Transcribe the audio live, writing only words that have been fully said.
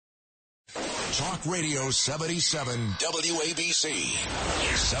Talk Radio 77 WABC.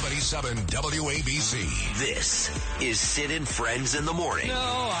 77 WABC. This is Sid and Friends in the Morning. No,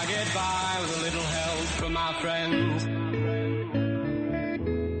 I get by with a little help from my friends.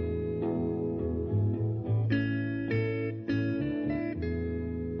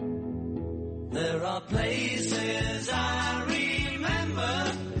 There are places I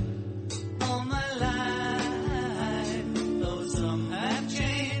remember all my life, though some have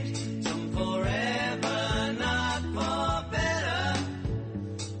changed, some forever, not for better.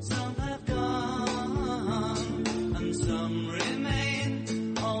 Some have gone, and some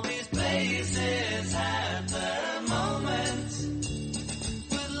remain. All these places have their moments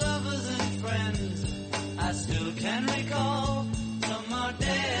with lovers and friends I still can recall. Some are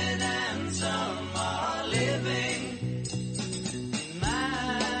dead and some are living. In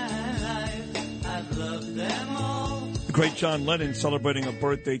my life, I've loved them all. The great John Lennon celebrating a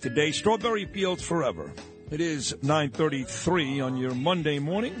birthday today. Strawberry Fields Forever. It is 9:33 on your Monday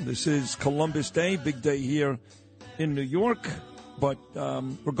morning. This is Columbus Day, big day here in New York. But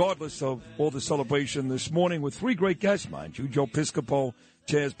regardless of all the celebration this morning with three great guests, mind you, Joe Piscopo,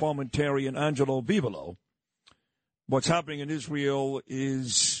 Chaz Palminteri, and Angelo Vivolo, what's happening in Israel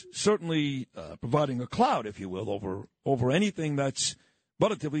is certainly providing a cloud, if you will, over anything that's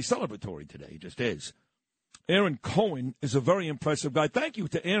relatively celebratory today. It just is. Aaron Cohen is a very impressive guy. Thank you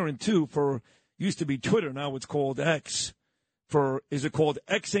to Aaron, too, for used to be Twitter. Now it's called X. Is it called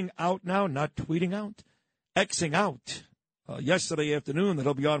Xing out now, not tweeting out? Xing out. Yesterday afternoon, that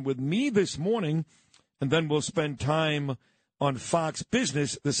he'll be on with me this morning, and then we'll spend time on Fox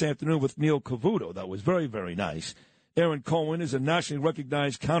Business this afternoon with Neil Cavuto. That was very, very nice. Aaron Cohen is a nationally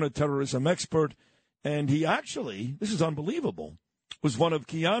recognized counterterrorism expert, and he actually, this is unbelievable, was one of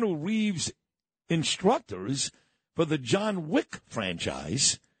Keanu Reeves' instructors for the John Wick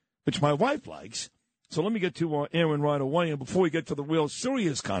franchise, which my wife likes. So let me get to Aaron right away. And before we get to the real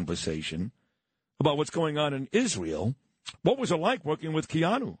serious conversation about what's going on in Israel, what was it like working with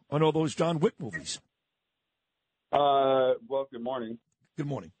Keanu on all those John Wick movies? Well, good morning. Good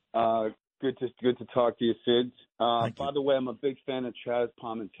morning. Good to talk to you, Sid. Thank by you. the way, I'm a big fan of Chaz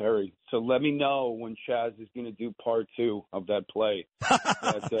Palminteri, so let me know when Chaz is going to do part 2 of that play.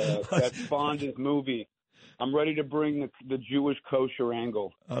 That Fonda's movie. I'm ready to bring the Jewish kosher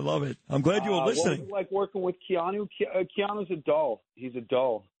angle. I love it. I'm glad you were listening. What was it like working with Keanu? Keanu's a doll. He's a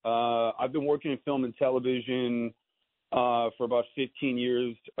doll. I've been working in film and television for about 15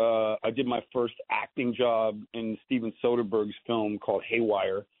 years. I did my first acting job in Steven Soderbergh's film called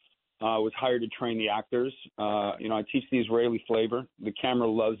Haywire. I was hired to train the actors. I teach the Israeli flavor. The camera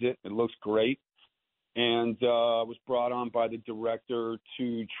loves it. It looks great. And I was brought on by the director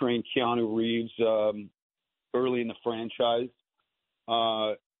to train Keanu Reeves early in the franchise.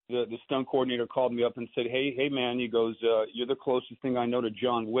 The stunt coordinator called me up and said, hey, man, he goes, you're the closest thing I know to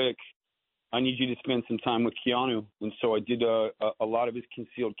John Wick. I need you to spend some time with Keanu. And so I did a lot of his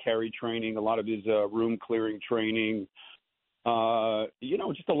concealed carry training, a lot of his room clearing training,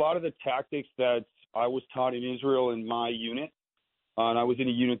 just a lot of the tactics that I was taught in Israel in my unit. And I was in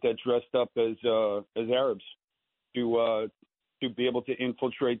a unit that dressed up as Arabs to be able to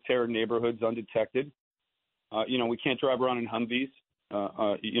infiltrate terror neighborhoods undetected. We can't drive around in Humvees.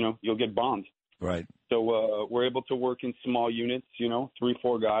 You'll get bombed. Right. So we're able to work in small units,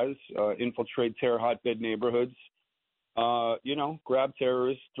 3-4 guys, infiltrate terror hotbed neighborhoods, grab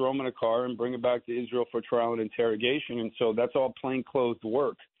terrorists, throw them in a car, and bring them back to Israel for trial and interrogation. And so that's all plainclothes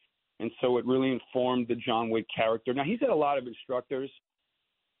work. And so it really informed the John Wick character. Now, he's had a lot of instructors.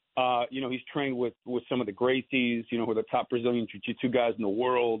 He's trained with some of the Gracies, who are the top Brazilian jiu-jitsu guys in the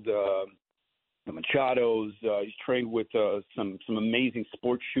world, the Machados. He's trained with some amazing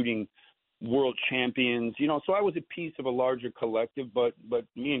sports shooting world champions. So I was a piece of a larger collective, but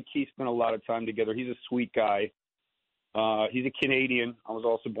me and Keith spent a lot of time together. He's a sweet guy. He's a Canadian. I was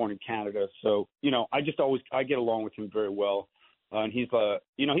also born in Canada. So, I get along with him very well. And he's a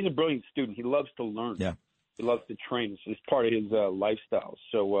brilliant student. He loves to learn. Yeah. He loves to train. It's part of his lifestyle.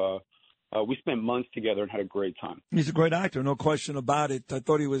 So we spent months together and had a great time. He's a great actor, no question about it. I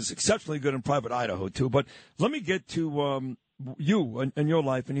thought he was exceptionally good in Private Idaho, too. But let me get to you and your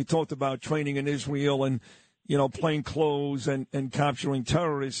life. And you talked about training in Israel and, plain clothes and capturing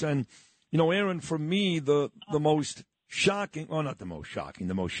terrorists. And, Aaron, for me, the most shocking, well, not the most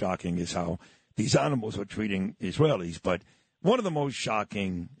shocking is how these animals are treating Israelis. But one of the most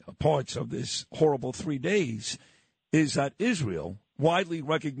shocking parts of this horrible 3 days is that Israel, widely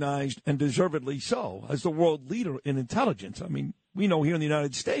recognized and deservedly so, as the world leader in intelligence. I mean, we know here in the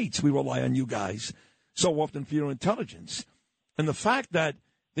United States we rely on you guys so often for your intelligence. And the fact that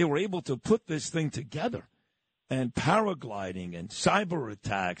they were able to put this thing together, and paragliding and cyber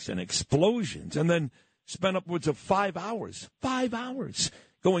attacks and explosions, and then spent upwards of 5 hours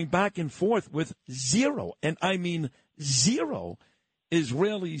going back and forth with zero, and I mean zero,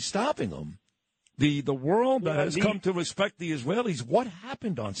 Israelis stopping them. The world that has come to respect the Israelis. What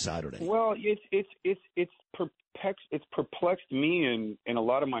happened on Saturday? Well, it's perplexed me and a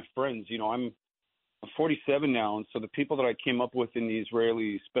lot of my friends. You know, I'm 47 now, and so the people that I came up with in the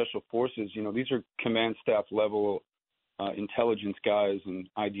Israeli Special Forces, you know, these are command staff level intelligence guys and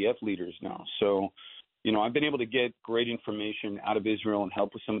IDF leaders now. So, you know, I've been able to get great information out of Israel and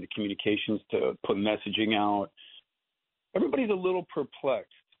help with some of the communications to put messaging out. Everybody's a little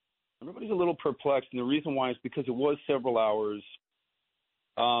perplexed. And the reason why is because it was several hours.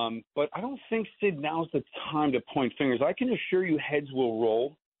 But I don't think, Sid, now's the time to point fingers. I can assure you heads will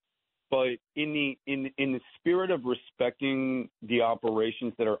roll. But in the spirit of respecting the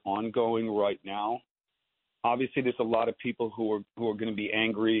operations that are ongoing right now, obviously there's a lot of people who are going to be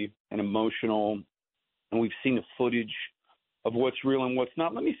angry and emotional, and we've seen the footage of what's real and what's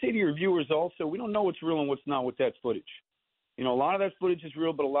not. Let me say to your viewers also, we don't know what's real and what's not with that footage. You know, a lot of that footage is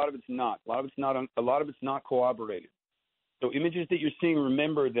real, but a lot of it's not. A lot of it's not corroborated. So images that you're seeing,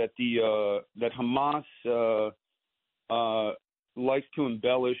 remember that that Hamas likes to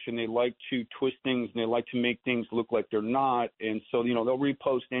embellish, and they like to twist things, and they like to make things look like they're not. And so, you know, they'll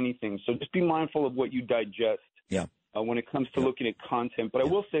repost anything. So just be mindful of what you digest when it comes to looking at content. But I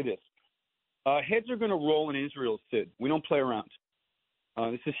will say this. Heads are going to roll in Israel, Sid. We don't play around.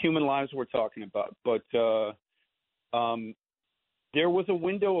 This is human lives we're talking about. But there was a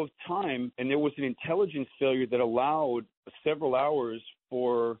window of time, and there was an intelligence failure that allowed several hours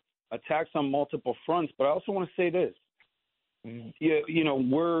for attacks on multiple fronts. But I also want to say this. You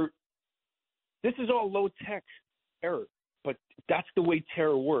know, this is all low-tech terror, but that's the way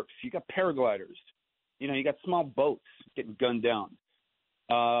terror works. You got paragliders. You know, you got small boats getting gunned down.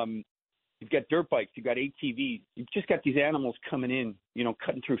 You've got dirt bikes. You've got ATVs. You've just got these animals coming in, you know,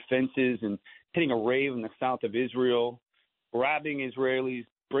 cutting through fences and hitting a rave in the south of Israel, grabbing Israelis,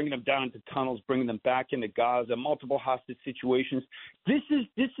 bringing them down into tunnels, bringing them back into Gaza, multiple hostage situations. This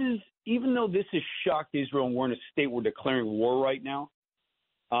is even though this has shocked Israel and we're in a state we're declaring war right now,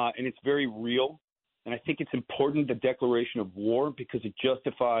 and it's very real, and I think it's important, the declaration of war, because it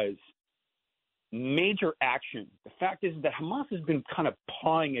justifies major action. The fact is that Hamas has been kind of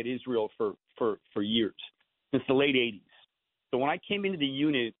pawing at Israel for years, since the late 80s. So when I came into the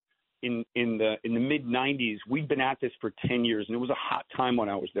unit in the mid-90s, we'd been at this for 10 years, and it was a hot time when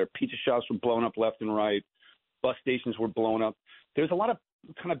I was there. Pizza shops were blowing up left and right. Bus stations were blowing up. There's a lot of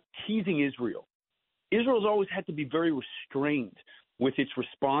kind of teasing Israel. Israel's always had to be very restrained with its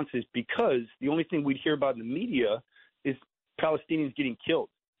responses because the only thing we'd hear about in the media is Palestinians getting killed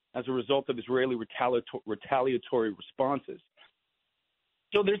as a result of Israeli retaliatory responses.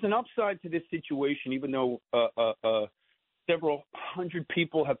 So there's an upside to this situation, even though several hundred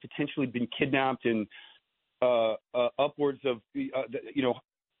people have potentially been kidnapped and upwards of,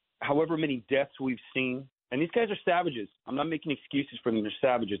 however many deaths we've seen. And these guys are savages. I'm not making excuses for them. They're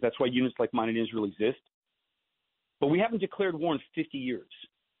savages. That's why units like mine in Israel exist. But we haven't declared war in 50 years.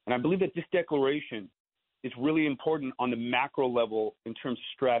 And I believe that this declaration is really important on the macro level in terms of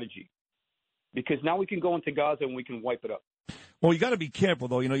strategy. Because now we can go into Gaza and we can wipe it up. Well, you got to be careful,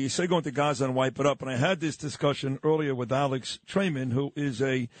 though. You know, you say go into Gaza and wipe it up. And I had this discussion earlier with Alex Trayman, who is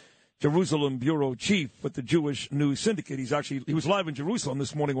a Jerusalem bureau chief with the Jewish News Syndicate. He was live in Jerusalem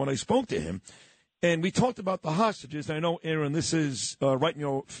this morning when I spoke to him. And we talked about the hostages. And I know, Aaron, this is right in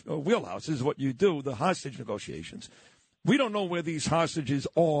your wheelhouse. This is what you do, the hostage negotiations. We don't know where these hostages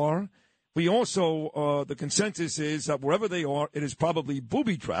are. We also, the consensus is that wherever they are, it is probably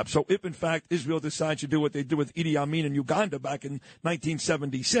booby trapped. So if, in fact, Israel decides to do what they did with Idi Amin in Uganda back in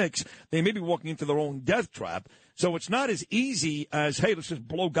 1976, they may be walking into their own death trap. So it's not as easy as, hey, let's just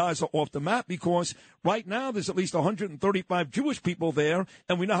blow Gaza off the map, because right now there's at least 135 Jewish people there,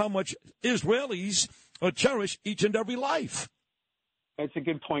 and we know how much Israelis cherish each and every life. That's a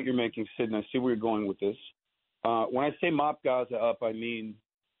good point you're making, Sid, and I see where you're going with this. When I say mop Gaza up, I mean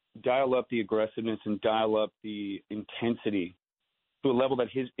dial up the aggressiveness and dial up the intensity to a level that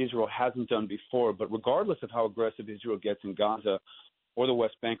Israel hasn't done before. But regardless of how aggressive Israel gets in Gaza or the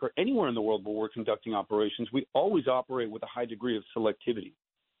West Bank or anywhere in the world where we're conducting operations, we always operate with a high degree of selectivity.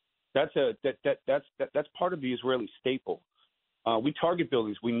 That's part of the Israeli staple. We target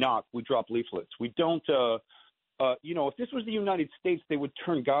buildings, we knock, we drop leaflets. We don't. If this was the United States, they would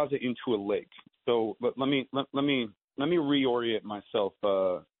turn Gaza into a lake. So let me reorient myself.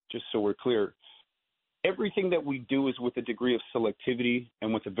 Just so we're clear, everything that we do is with a degree of selectivity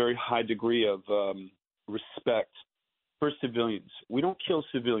and with a very high degree of respect for civilians. We don't kill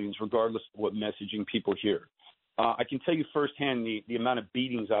civilians regardless of what messaging people hear. I can tell you firsthand the amount of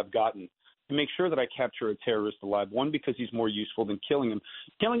beatings I've gotten to make sure that I capture a terrorist alive. One, because he's more useful than killing him.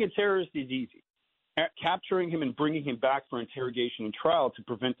 Killing a terrorist is easy. Capturing him and bringing him back for interrogation and trial to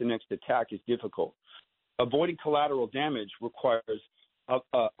prevent the next attack is difficult. Avoiding collateral damage requires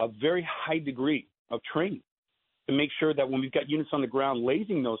a very high degree of training to make sure that when we've got units on the ground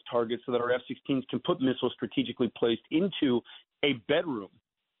lasing those targets so that our F-16s can put missiles strategically placed into a bedroom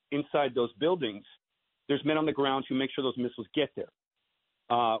inside those buildings, there's men on the ground who make sure those missiles get there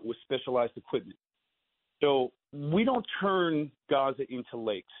with specialized equipment. So we don't turn Gaza into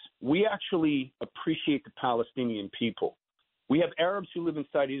lakes. We actually appreciate the Palestinian people. We have Arabs who live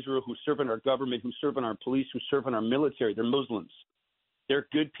inside Israel who serve in our government, who serve in our police, who serve in our military. They're Muslims. They're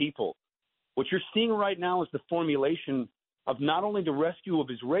good people. What you're seeing right now is the formulation of not only the rescue of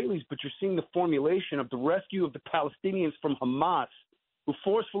Israelis, but you're seeing the formulation of the rescue of the Palestinians from Hamas, who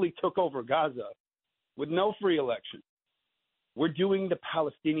forcefully took over Gaza with no free election. We're doing the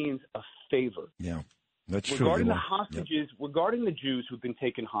Palestinians a favor. Yeah, that's true. Regarding the hostages, regarding the Jews who've been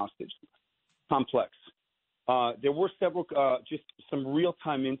taken hostage, complex. There were several, just some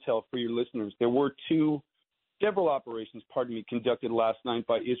real-time intel for your listeners. There were several operations, conducted last night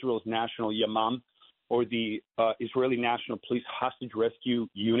by Israel's National Yamam, or the Israeli National Police Hostage Rescue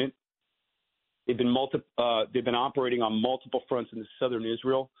Unit. They've been operating on multiple fronts in southern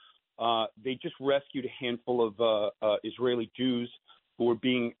Israel. They just rescued a handful of Israeli Jews who were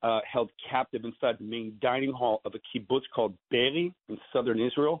being held captive inside the main dining hall of a kibbutz called Be'eri in southern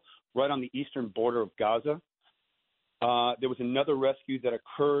Israel, right on the eastern border of Gaza. There was another rescue that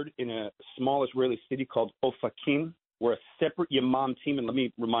occurred in a small Israeli city called Ofakim, where a separate Yamam team, and let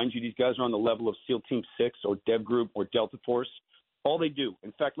me remind you, these guys are on the level of SEAL Team 6 or Dev Group or Delta Force. All they do.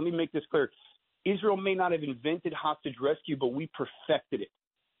 In fact, let me make this clear. Israel may not have invented hostage rescue, but we perfected it.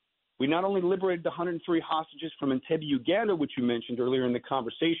 We not only liberated the 103 hostages from Entebbe, Uganda, which you mentioned earlier in the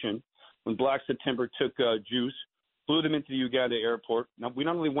conversation, when Black September took Jews, flew them into the Uganda airport. Now, we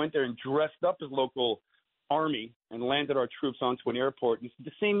not only went there and dressed up as local army and landed our troops onto an airport. It's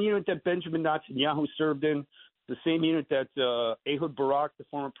the same unit that Benjamin Netanyahu served in, the same unit that Ehud Barak, the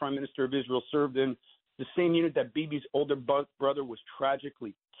former prime minister of Israel, served in, the same unit that Bibi's older brother was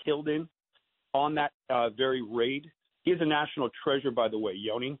tragically killed in on that very raid. He is a national treasure, by the way,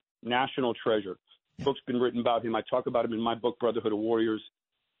 Yoni, national treasure. Book's been written about him. I talk about him in my book, Brotherhood of Warriors.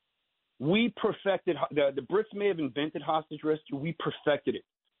 We perfected the Brits may have invented hostage rescue. We perfected it.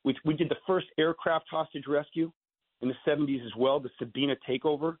 We did the first aircraft hostage rescue in the 70s as well, the Sabina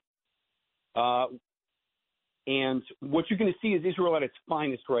takeover. And what you're going to see is Israel at its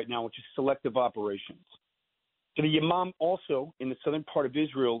finest right now, which is selective operations. So the Yamam also, in the southern part of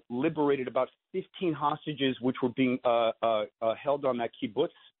Israel, liberated about 15 hostages which were being held on that kibbutz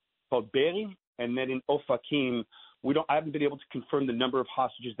called Be'eri. And then in Ofakim, I haven't been able to confirm the number of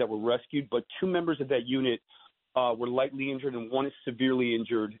hostages that were rescued, but 2 members of that unit were lightly injured, and 1 is severely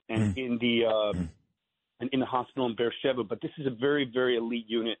injured and in the hospital in Beersheba. But this is a very, very elite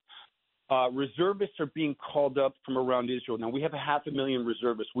unit. Reservists are being called up from around Israel. Now, we have 500,000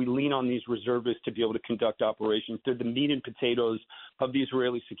 reservists. We lean on these reservists to be able to conduct operations. They're the meat and potatoes of the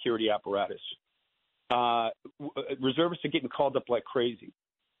Israeli security apparatus. Reservists are getting called up like crazy.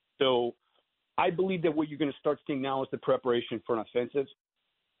 So I believe that what you're going to start seeing now is the preparation for an offensive.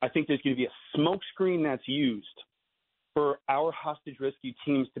 I think there's going to be a smokescreen that's used for our hostage rescue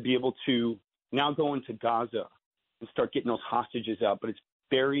teams to be able to now go into Gaza and start getting those hostages out. But it's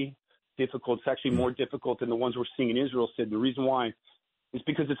very difficult. It's actually more difficult than the ones we're seeing in Israel, Sid. The reason why is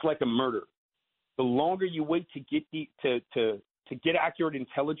because it's like a murder. The longer you wait to get to get accurate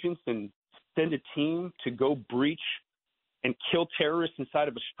intelligence and send a team to go breach and kill terrorists inside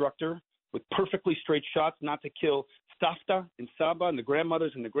of a structure with perfectly straight shots, not to kill Safta and Saba and the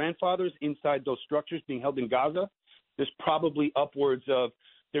grandmothers and the grandfathers inside those structures being held in Gaza, there's probably upwards of,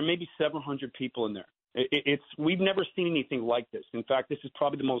 there may be 700 people in there. We've never seen anything like this. In fact, this is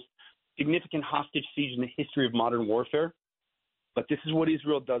probably the most significant hostage siege in the history of modern warfare. But this is what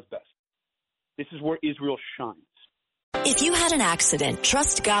Israel does best. This is where Israel shines. If you had an accident,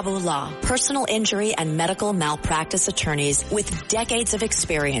 trust Gabo Law, personal injury and medical malpractice attorneys with decades of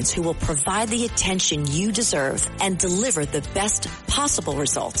experience who will provide the attention you deserve and deliver the best possible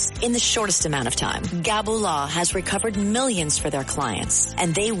results in the shortest amount of time. Gabo Law has recovered millions for their clients,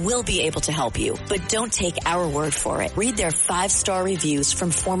 and they will be able to help you. But don't take our word for it. Read their 5-star reviews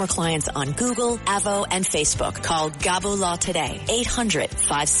from former clients on Google, Avo, and Facebook. Call Gabo Law today,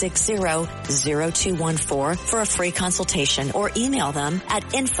 800-560-0214 for a free consultation, or email them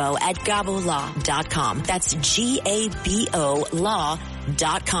at info@gabolaw.com. That's GABO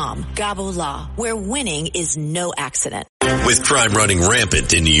law.com. Gabo Law, where winning is no accident. With crime running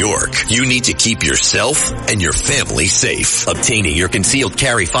rampant in New York, you need to keep yourself and your family safe. Obtaining your concealed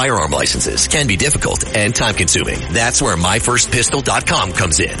carry firearm licenses can be difficult and time consuming. That's where myfirstpistol.com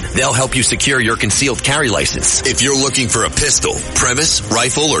comes in. They'll help you secure your concealed carry license. If you're looking for a pistol, premise,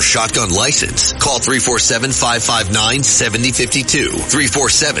 rifle, or shotgun license, call 347-559-7052.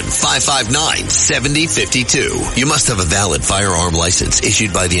 347-559-7052. You must have a valid firearm license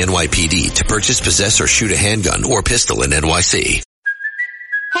issued by the NYPD to purchase, possess, or shoot a handgun or pistol in NYC. Hey,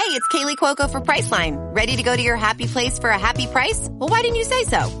 it's Kaylee Cuoco for Priceline. Ready to go to your happy place for a happy price? Well, why didn't you say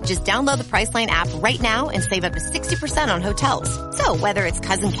so? Just download the Priceline app right now and save up to 60% on hotels. So whether it's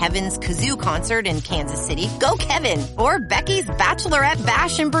Cousin Kevin's Kazoo Concert in Kansas City, go Kevin, or Becky's Bachelorette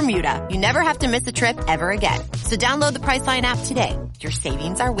Bash in Bermuda, you never have to miss a trip ever again. So download the Priceline app today. Your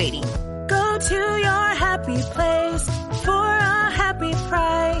savings are waiting. Go to your happy place for a happy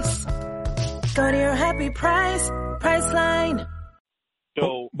price. Go to your happy price, Priceline.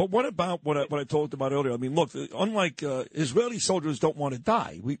 So, but what about what I talked about earlier? I mean, look, unlike Israeli soldiers don't want to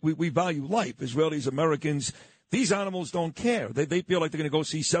die. We value life. Israelis, Americans, these animals don't care. They feel like they're going to go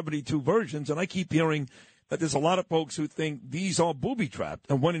see 72 versions. And I keep hearing that there's a lot of folks who think these are booby-trapped.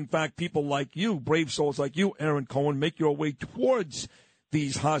 And when, in fact, people like you, brave souls like you, Aaron Cohen, make your way towards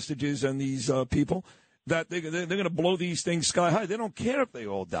these hostages and these people, that they're going to blow these things sky high. They don't care if they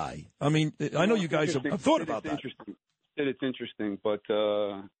all die. I mean, I know you guys have thought about that. It's interesting, but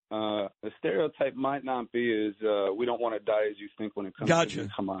the stereotype might not be as we don't want to die as you think when it comes to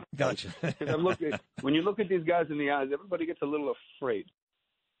Hamas. Gotcha. When you look at these guys in the eyes, everybody gets a little afraid.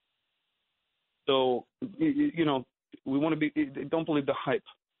 So, you know, we want to be – don't believe the hype.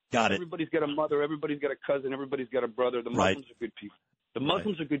 Got it. Everybody's got a mother. Everybody's got a cousin. Everybody's got a brother. The Muslims are good people. The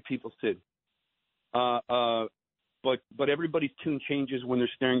Muslims are good people, Sid. But everybody's tune changes when they're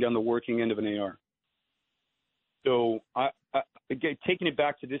staring down the working end of an AR. So, again, taking it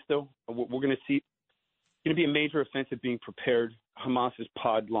back to this, though, we're going to see it's going to be a major offensive being prepared. Hamas has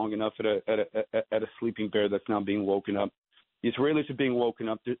pawed long enough at a sleeping bear that's now being woken up. The Israelis are being woken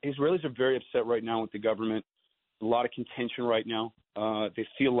up. The Israelis are very upset right now with the government. A lot of contention right now. They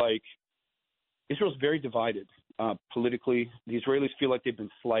feel like Israel's very divided politically. The Israelis feel like they've been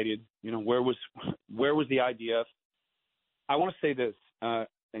slighted. You know, where was the IDF? I want to say this.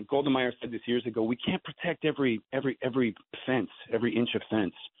 And Golda Meir said this years ago, we can't protect every fence, every inch of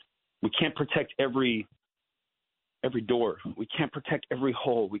fence. We can't protect every door. We can't protect every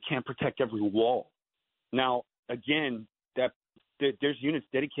hole. We can't protect every wall. Now, again, there's units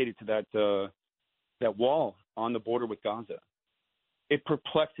dedicated to that wall on the border with Gaza. It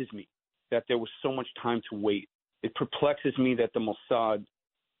perplexes me that there was so much time to wait. It perplexes me that the Mossad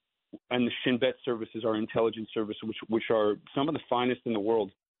and the Shin Bet services, our intelligence services, which are some of the finest in the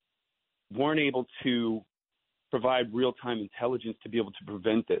world, weren't able to provide real-time intelligence to be able to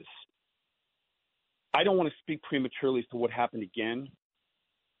prevent this. I don't want to speak prematurely as to what happened again,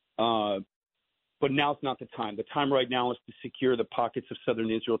 but now's not the time. The time right now is to secure the pockets of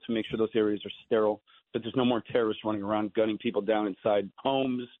southern Israel to make sure those areas are sterile, that there's no more terrorists running around gunning people down inside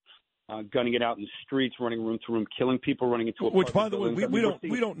homes, gunning it out in the streets, running room to room, killing people, running into apartment buildings. Which, by the way,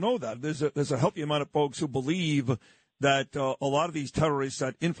 we don't know that. There's a healthy amount of folks who believe that a lot of these terrorists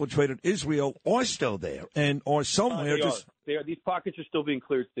that infiltrated Israel are still there and are somewhere. They are. These pockets are still being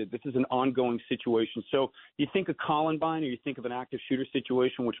cleared, Sid. This is an ongoing situation. So you think of Columbine or you think of an active shooter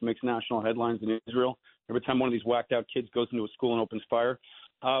situation, which makes national headlines in Israel. Every time one of these whacked out kids goes into a school and opens fire.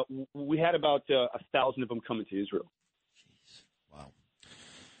 We had about 1,000 of them coming to Israel. Jeez. Wow.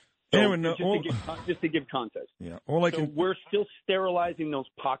 So Aaron, just to give context. Yeah. We're still sterilizing those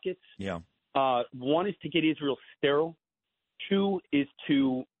pockets. Yeah. One is to get Israel sterile. Two is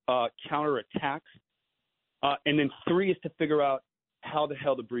to counter attacks. And then three is to figure out how the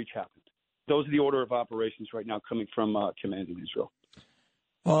hell the breach happened. Those are the order of operations right now coming from command in Israel.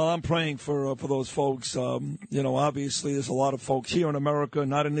 Well, I'm praying for those folks. Obviously there's a lot of folks here in America,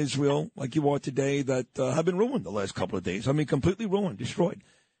 not in Israel, like you are today, that have been ruined the last couple of days. I mean, completely ruined, destroyed.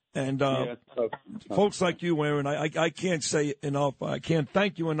 And it's tough. folks like you, Aaron, I can't say enough. I can't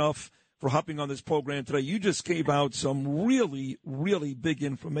thank you enough for hopping on this program today. You just gave out some really, really big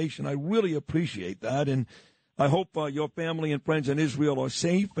information. I really appreciate that. And I hope your family and friends in Israel are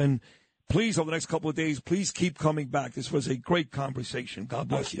safe. And please, over the next couple of days, please keep coming back. This was a great conversation. God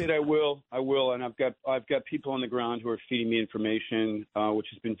bless you. I will, and I've got people on the ground who are feeding me information, which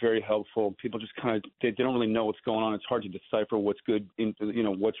has been very helpful. People just kind of they don't really know what's going on. It's hard to decipher what's good,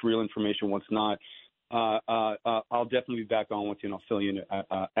 what's real information, what's not. I'll definitely be back on with you, and I'll fill you in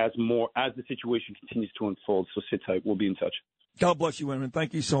as the situation continues to unfold. So sit tight. We'll be in touch. God bless you, Aaron.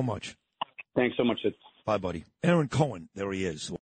 Thank you so much. Thanks so much, Sid. Bye, buddy. Aaron Cohen, there he is.